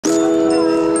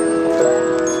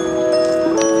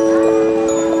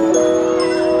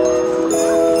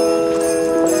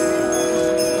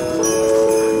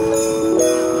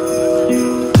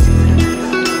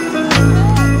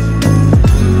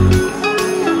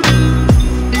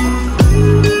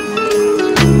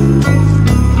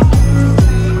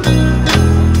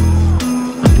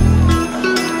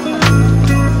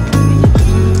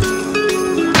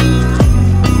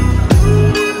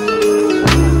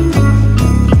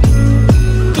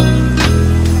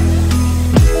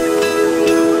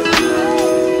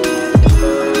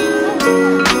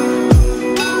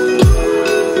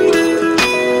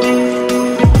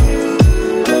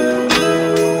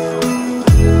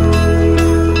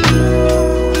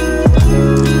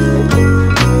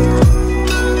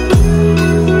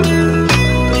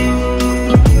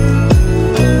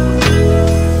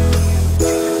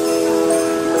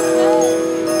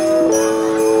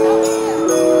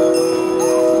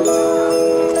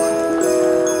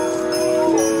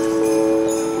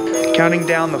Counting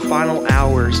down the final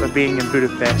hours of being in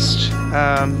Budapest.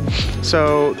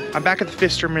 So I'm back at the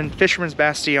Fisherman's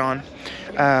Bastion.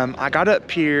 I got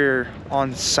up here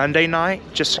on Sunday night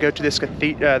just to go to this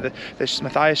this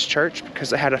Matthias church because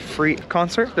they had a free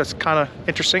concert. That's kind of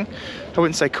interesting. I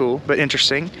wouldn't say cool, but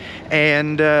interesting.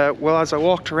 And well, as I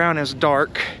walked around, it was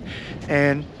dark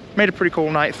and made a pretty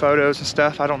cool night photos and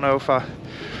stuff. I don't know if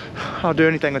I'll do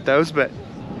anything with those, but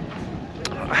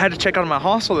I had to check out my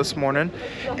hostel this morning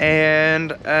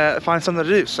and find something to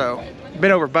do. So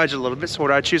been over budget a little bit. So what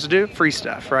did I choose to do? Free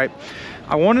stuff, right?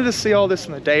 I wanted to see all this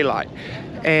in the daylight,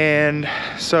 and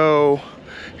so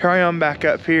here I am back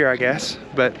up here, I guess.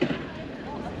 But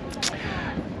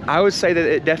I would say that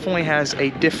it definitely has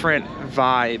a different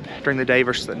vibe during the day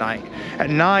versus the night. At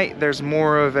night, there's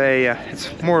more of a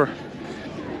it's more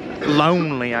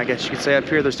lonely, I guess you could say. Up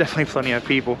here there's definitely plenty of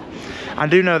people. I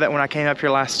do know that when I came up here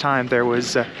last time, there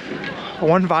was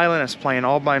one violinist playing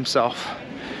all by himself,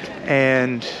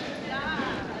 and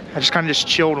I just kind of just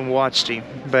chilled and watched him.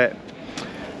 But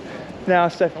now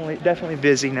it's definitely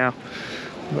busy now.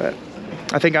 But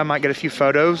I think I might get a few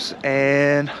photos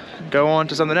and go on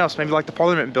to something else, maybe like the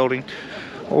Parliament building,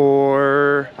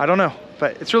 or I don't know.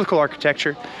 But it's really cool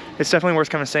architecture. It's definitely worth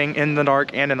coming and seeing in the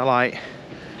dark and in the light.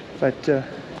 But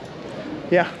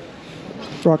yeah,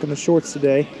 rocking the shorts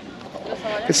today.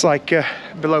 It's like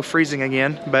below freezing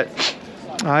again, but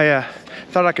I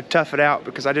thought I could tough it out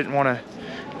because I didn't want to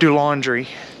do laundry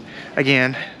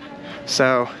again.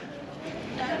 So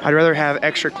I'd rather have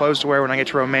extra clothes to wear when I get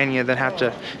to Romania than have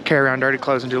to carry around dirty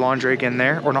clothes and do laundry again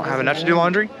there, or not have enough to do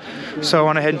laundry. So I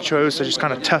went ahead and chose to just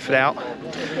kind of tough it out.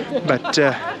 But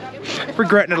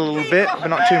regretting it a little bit, but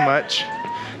not too much.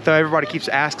 Though everybody keeps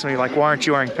asking me, like, why aren't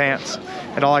you wearing pants?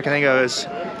 And all I can think of is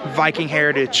Viking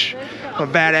heritage. I'm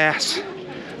a badass.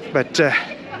 But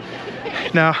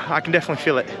no, I can definitely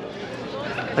feel it.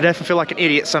 I definitely feel like an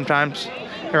idiot sometimes.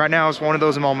 And right now is one of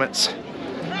those moments.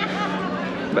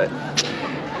 But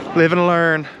live and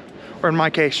learn, or in my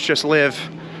case, just live,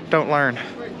 don't learn.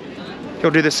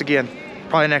 You'll do this again,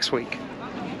 probably next week.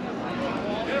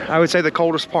 I would say the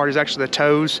coldest part is actually the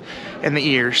toes and the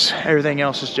ears. Everything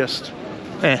else is just,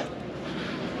 I'm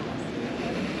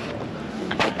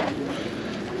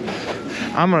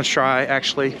gonna try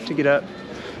actually to get up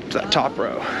to that top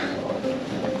row.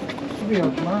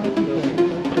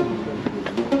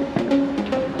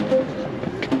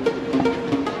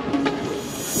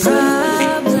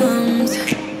 Problems.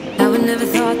 I would never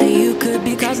thought that you could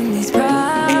be causing these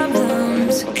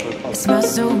problems. It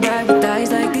smells so bright with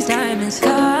eyes like these diamonds.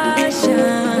 Caution.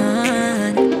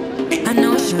 I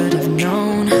know I should have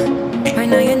known. Right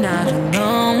now you're not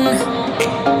alone.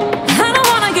 I don't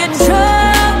wanna get in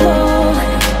trouble.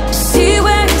 See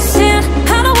where you stand.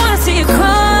 I don't wanna see you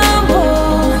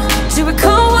crumble. To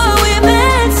recall what we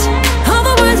meant. All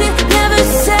the words you never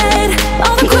said.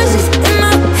 All the questions in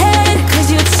my head. Cause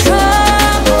you're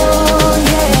trouble,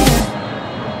 yeah.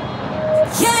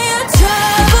 Yeah, you're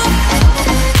trouble.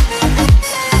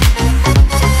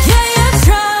 Yeah, you're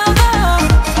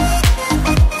trouble.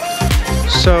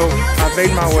 So I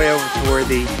made my way over to where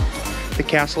the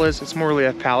castle is. It's more really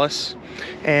a palace,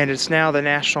 and it's now the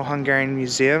National Hungarian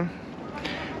Museum.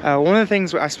 One of the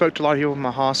things I spoke to a lot of people in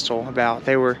my hostel about,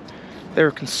 they were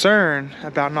concerned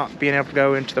about not being able to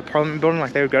go into the Parliament building.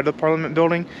 Like, they would go to the Parliament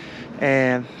building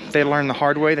and they learned the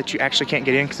hard way that you actually can't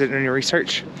get in because they didn't do any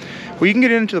research. Well, you can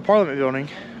get into the Parliament building,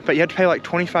 but you have to pay like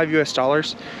 $25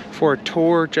 US for a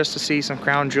tour just to see some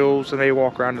crown jewels, and they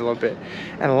walk around a little bit.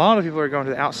 And a lot of people are going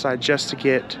to the outside just to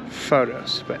get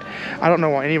photos, but I don't know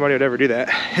why anybody would ever do that.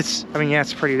 I mean, yeah,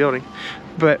 it's a pretty building,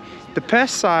 but the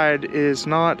Pest side is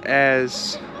not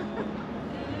as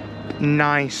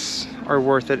nice or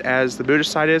worth it as the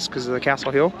Buddhist side is because of the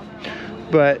Castle Hill.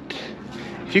 But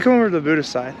if you come over to the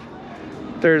Buddhist side,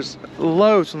 there's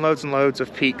loads and loads and loads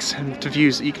of peaks and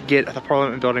views that you could get at the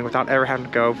Parliament building without ever having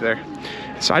to go over there.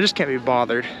 So I just can't be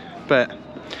bothered. But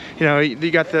you know,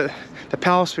 you got the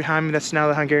palace behind me, that's now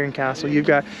the Hungarian castle. You've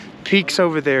got peaks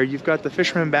over there. You've got the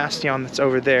Fisherman Bastion that's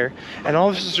over there. And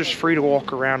all this is just free to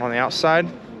walk around on the outside.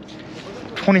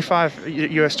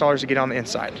 $25 US to get on the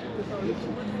inside.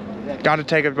 Got to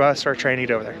take a bus or a train to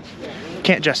get over there.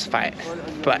 Can't justify it.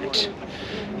 But,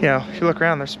 you know, if you look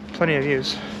around, there's plenty of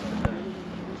views.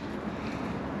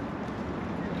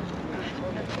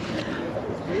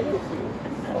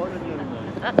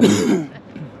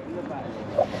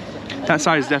 That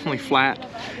side is definitely flat,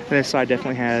 and this side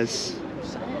definitely has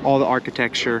all the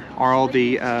architecture, or all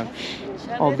the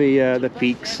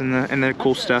peaks and the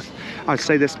cool stuff. I'd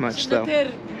say this much though.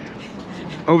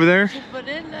 Over there,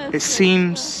 it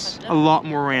seems a lot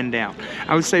more ran down.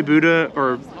 I would say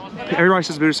everybody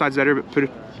says Budapest's better, but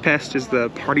Budapest is the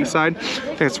party side. I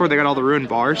think that's where they got all the ruined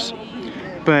bars.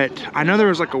 But I know there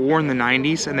was like a war in the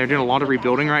 90s, and they're doing a lot of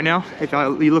rebuilding right now. If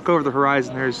you look over the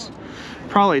horizon, there's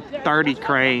probably 30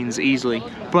 cranes easily.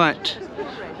 But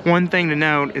one thing to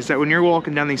note is that when you're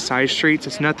walking down these side streets,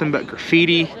 it's nothing but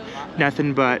graffiti,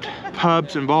 nothing but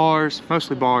pubs and bars,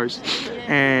 mostly bars,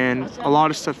 and a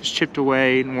lot of stuff is chipped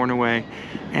away and worn away.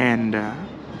 And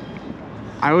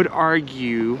I would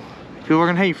argue people are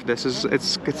gonna hate you for this.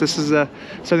 This is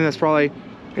something that's probably,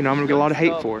 you know, I'm gonna get a lot of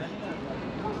hate for.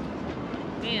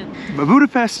 But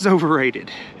Budapest is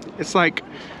overrated. It's like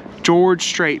George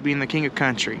Strait being the king of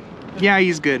country. Yeah,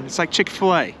 he's good. It's like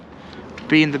Chick-fil-A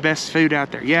being the best food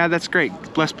out there. Yeah, that's great.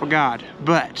 Blessed by God.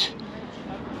 But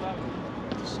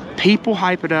people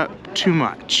hype it up too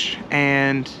much.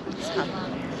 And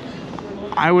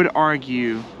I would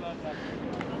argue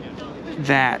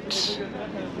that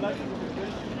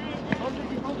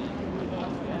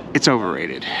it's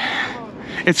overrated.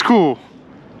 It's cool,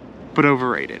 but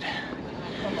overrated.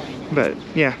 But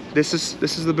yeah, this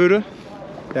is the Buda.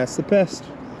 That's the Pest.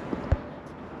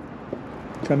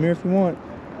 Come here if you want.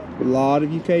 A lot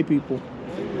of UK people.